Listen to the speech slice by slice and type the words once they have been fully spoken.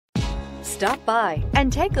Stop by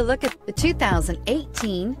and take a look at the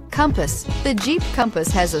 2018 Compass. The Jeep Compass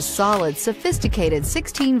has a solid, sophisticated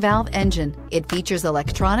 16-valve engine. It features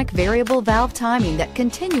electronic variable valve timing that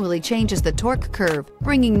continually changes the torque curve,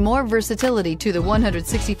 bringing more versatility to the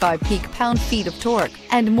 165 peak pound-feet of torque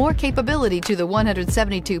and more capability to the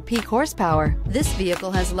 172 peak horsepower. This vehicle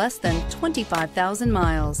has less than 25,000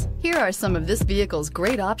 miles. Here are some of this vehicle's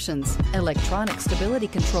great options: electronic stability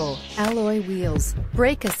control, alloy wheels,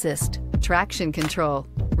 brake assist, traction control,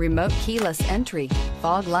 remote keyless entry,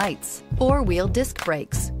 fog lights, four-wheel disc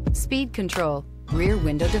brakes, speed control, rear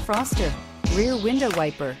window defroster, rear window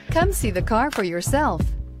wiper. Come see the car for yourself.